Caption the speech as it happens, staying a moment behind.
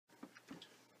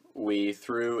we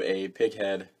threw a pig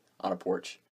head on a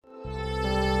porch.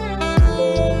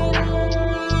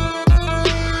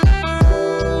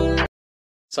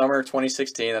 Summer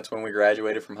 2016, that's when we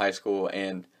graduated from high school,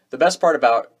 and the best part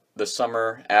about the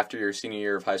summer after your senior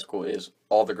year of high school is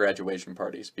all the graduation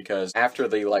parties, because after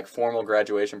the formal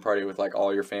graduation party with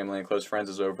all your family and close friends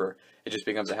is over, it just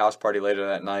becomes a house party later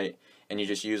that night, and you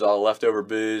just use all the leftover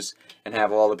booze and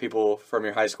have all the people from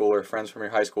your high school or friends from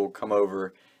your high school come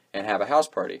over and have a house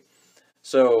party.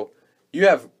 So you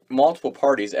have multiple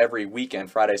parties every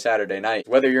weekend, Friday, Saturday night.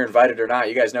 Whether you're invited or not,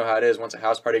 you guys know how it is. Once a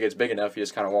house party gets big enough, you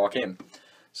just kind of walk in.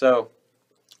 So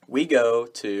we go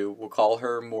to, we'll call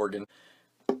her Morgan.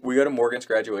 We go to Morgan's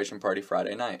graduation party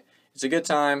Friday night. It's a good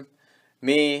time.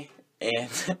 Me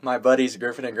and my buddies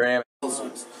Griffin and Graham.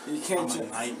 You can't. I'm a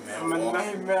nightmare. I'm a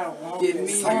nightmare. Get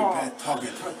me out. Talking.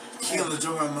 Kill the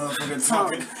joke, motherfucker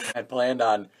talking. Had planned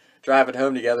on driving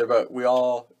home together, but we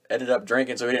all ended up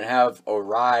drinking, so we didn't have a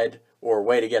ride or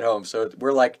way to get home. So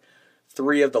we're like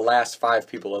 3 of the last 5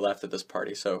 people that left at this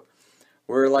party. So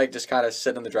we're just kind of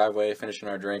sitting in the driveway, finishing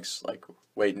our drinks,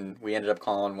 waiting. We ended up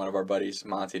calling one of our buddies,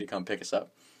 Monty, to come pick us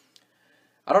up.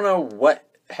 I don't know what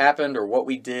happened or what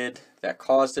we did that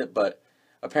caused it, but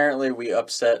apparently we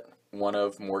upset one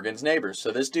of Morgan's neighbors.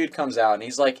 So this dude comes out and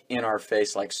he's in our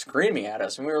face, screaming at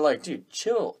us. And we were like, dude,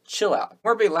 chill out.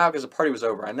 We're being loud because the party was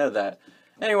over. I know that.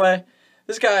 Anyway,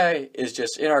 this guy is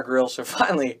just in our grill. So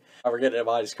finally, we're getting out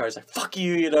of his car. He's like, fuck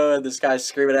you, and this guy's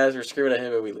screaming at us. We're screaming at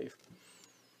him and we leave.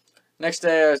 Next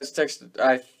day,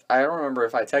 I don't remember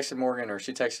if I texted Morgan or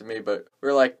she texted me, but we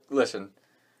were like, listen,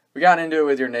 we got into it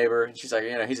with your neighbor, and she's like,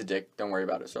 he's a dick, don't worry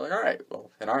about it. So we're like, all right, well,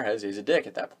 in our heads, he's a dick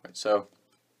at that point. So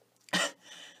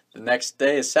the next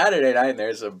day is Saturday night, and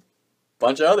there's a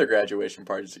bunch of other graduation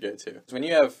parties to go to. When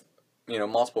you have,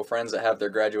 multiple friends that have their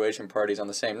graduation parties on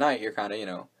the same night, you're kind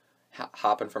of,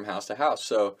 hopping from house to house.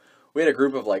 So we had a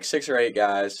group of 6 or 8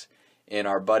 guys in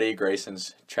our buddy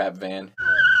Grayson's trap van.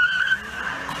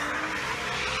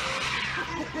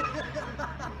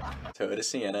 Toyota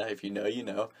Sienna, if you know, you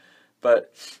know.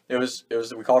 But it was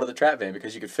we called it the trap van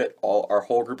because you could fit our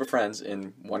whole group of friends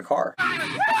in one car.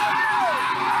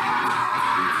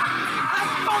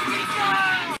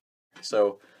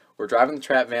 So we're driving the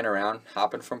trap van around,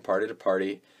 hopping from party to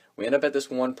party. We end up at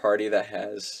this one party that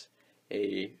has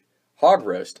a hog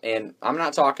roast, and I'm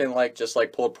not talking just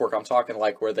pulled pork. I'm talking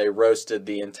where they roasted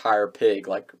the entire pig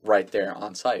right there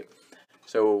on site.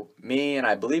 So me and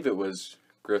I believe it was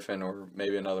Griffin or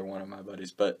maybe another one of my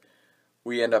buddies, but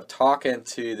we end up talking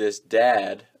to this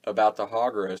dad about the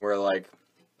hog roast. We're like,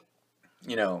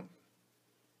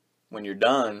 when you're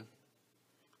done,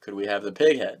 could we have the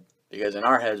pig head? Because in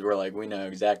our heads, we're like, we know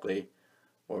exactly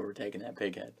where we're taking that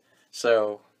pig head.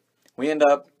 So we end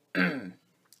up,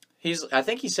 I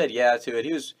think he said yeah to it.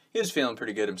 He was feeling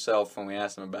pretty good himself when we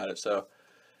asked him about it. So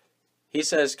he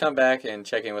says, come back and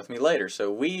check in with me later.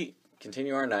 So we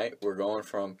continue our night. We're going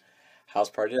from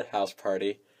house party to house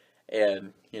party,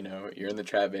 and you're in the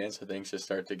trap van, so things just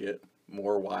start to get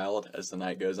more wild as the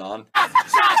night goes on.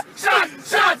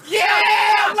 Shot!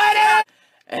 Yeah!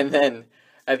 And then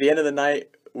at the end of the night,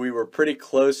 we were pretty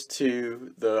close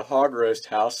to the hog roast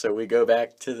house, so we go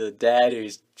back to the dad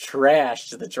who's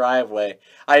trashed the driveway.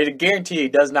 I guarantee he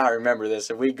does not remember this,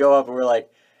 and we go up and we're like,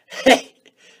 hey,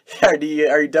 are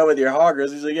you done with your hog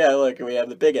roast? He's like, yeah, look, we have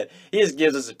the pig head. He just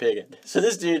gives us a pig head. So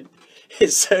this dude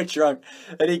is so drunk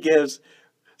that he gives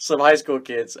some high school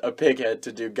kids a pig head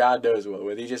to do God knows what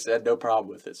with. He just had no problem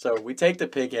with it. So we take the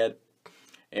pig head,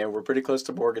 and we're pretty close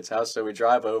to Morgan's house, so we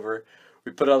drive over.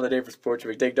 We put it on the neighbor's porch,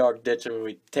 we dig dog ditch, and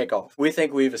we take off. We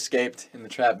think we've escaped in the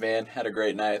trap van, had a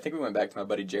great night. I think we went back to my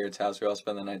buddy Jared's house. We all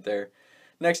spent the night there.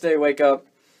 Next day, wake up.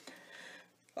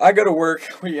 I go to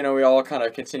work. We all kind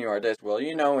of continue our days. Well,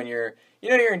 when you're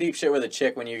in deep shit with a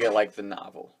chick when you get the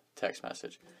novel text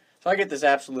message. So I get this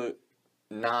absolute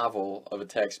novel of a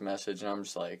text message, and I'm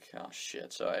just like, oh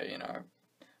shit. So I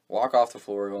walk off the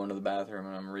floor, go into the bathroom,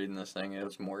 and I'm reading this thing, and it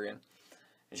was Morgan.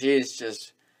 And she's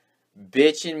just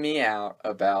bitching me out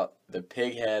about the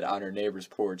pig head on her neighbor's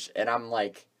porch, and I'm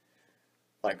like,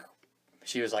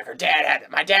 she was like,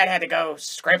 my dad had to go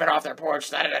scrape it off their porch,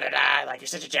 da da da da da. You're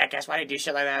such a jackass. Why do you do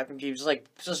shit like that? And he was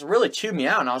just really chewed me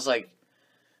out, and I was like,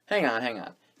 hang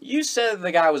on. You said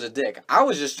the guy was a dick. I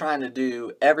was just trying to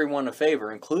do everyone a favor,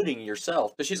 including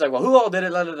yourself. So she's like, well, who all did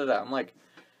it? Da da da da. I'm like,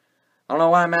 I don't know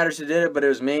why it matters who did it, but it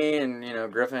was me and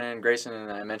Griffin and Grayson,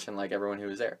 and I mentioned everyone who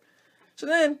was there. So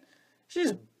then she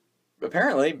just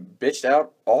apparently bitched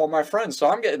out all my friends. So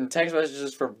I'm getting text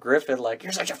messages from Griffin like,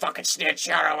 "You're such a fucking snitch.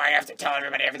 I don't know why you have to tell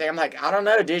everybody everything." I'm like, I don't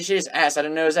know, dude. She just asked. I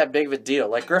didn't know it was that big of a deal.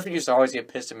 Like, Griffin used to always get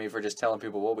pissed at me for just telling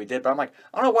people what we did. But I'm like,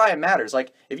 I don't know why it matters.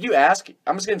 Like, if you ask,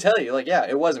 I'm just going to tell you. Like, yeah,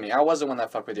 it wasn't me. I was the one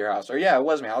that fucked with your house. Or, yeah, it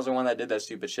was me. I was the one that did that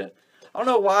stupid shit. I don't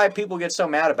know why people get so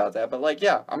mad about that. But, like,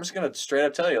 yeah, I'm just going to straight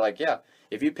up tell you. Like, yeah,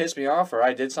 if you piss me off or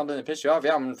I did something that pissed you off,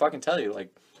 yeah, I'm going to fucking tell you.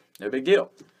 Like, no big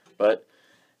deal. But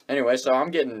anyway, so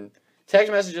I'm getting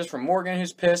text messages from Morgan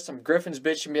who's pissed. Griffin's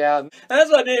bitching me out. And that's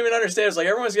what I didn't even understand. It's like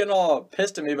everyone's getting all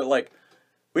pissed at me, but like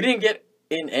we didn't get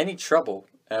in any trouble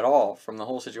at all from the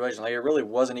whole situation. Like it really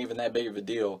wasn't even that big of a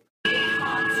deal.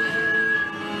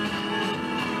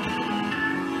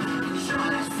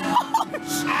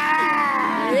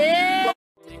 Yeah.